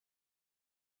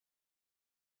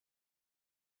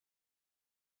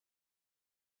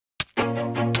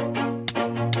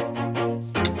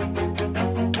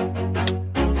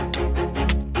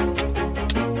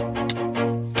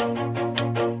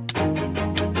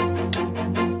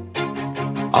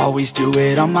Always do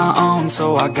it on my own,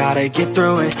 so I gotta get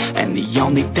through it. And the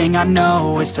only thing I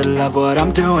know is to love what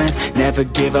I'm doing. Never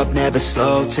give up, never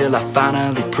slow, till I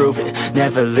finally prove it.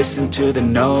 Never listen to the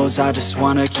no's, I just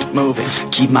wanna keep moving.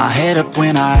 Keep my head up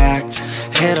when I act,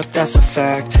 head up, that's a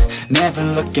fact. Never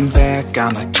looking back,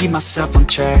 I'ma keep myself on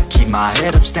track. Keep my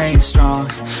head up, staying strong,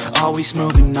 always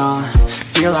moving on.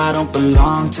 Feel I don't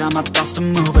belong, tell my thoughts to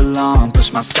move along.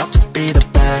 Push myself to be the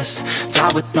best,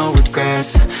 die with no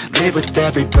regrets. Live with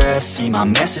every breath, see my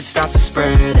message start to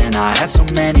spread. And I had so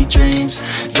many dreams,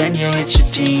 then you hit your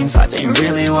teens. Life ain't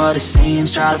really what it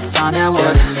seems, try to find out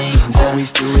what it means.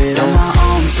 Always do it on my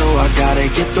own, so I gotta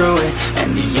get through it.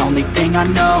 And the only thing I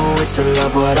know is to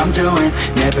love what I'm doing.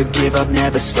 Never give up,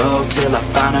 never slow, till I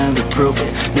finally prove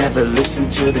it. Never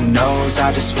listen to the no's,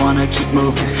 I just wanna keep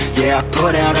moving. Yeah, I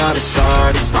put out all this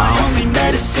art, it's my only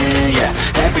medicine. Yeah,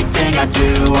 everything I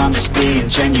do, I'm just being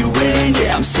genuine.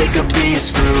 Yeah, I'm sick of being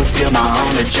screwed, feel my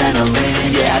own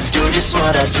adrenaline. Yeah, I do just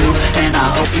what I do, and I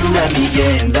hope you let me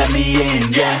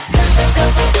in, yeah.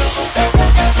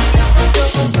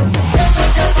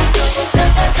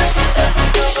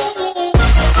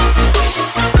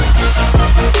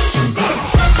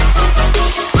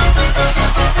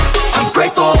 I'm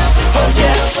grateful, oh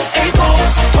yeah, able,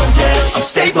 oh yeah, I'm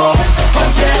stable, oh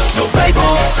yeah, no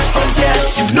label, oh yeah,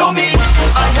 you know me,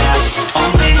 I have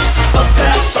only a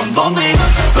past, I'm lonely,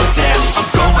 but damn, I'm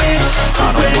going to win.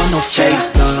 I don't want no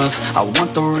fake love, I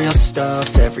want the real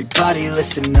stuff. Everybody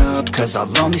listen up, cause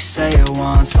I'll only say it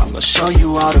once. I'm gonna show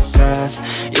you all the path,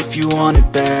 if you want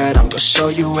it bad. I'm gonna show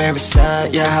you where it's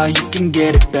at, yeah, how you can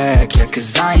get it back. Yeah,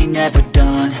 cause I ain't never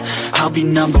done, I'll be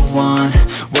number one.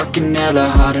 Working hella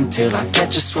hard until I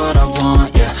get just what I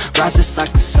want, yeah. Rises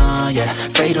like the sun, yeah,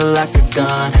 fatal like a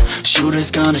gun.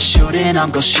 Shooter's gonna shoot and I'm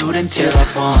gonna shoot until I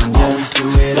won, yeah. Always do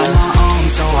it on my own,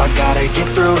 so I gotta get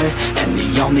through it. And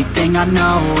the only thing I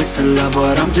know is to love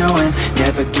what I'm doing.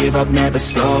 Never give up, never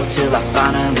slow, till I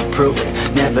finally prove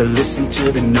it. Never listen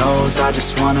to the no's, I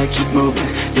just wanna keep moving.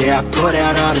 Yeah, I put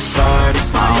out all this art,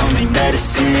 it's my only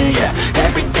medicine. Yeah,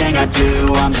 everything I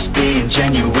do, I'm just being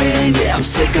genuine. Yeah, I'm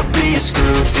sick of being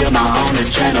screwed, feel my own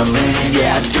adrenaline.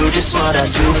 Yeah, I do just what I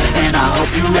do, and I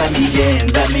hope you let me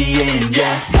in,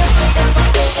 yeah.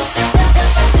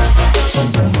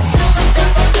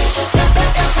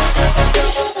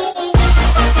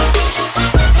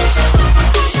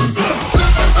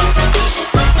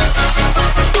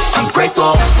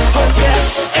 Grateful, oh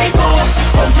yeah, able,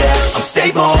 oh yeah, I'm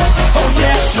stable, oh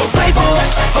yeah, no label,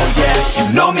 oh yeah,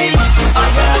 you know me, I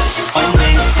have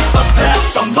only a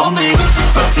past, I'm lonely,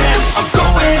 but damn, I'm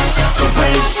going to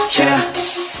win,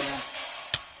 yeah.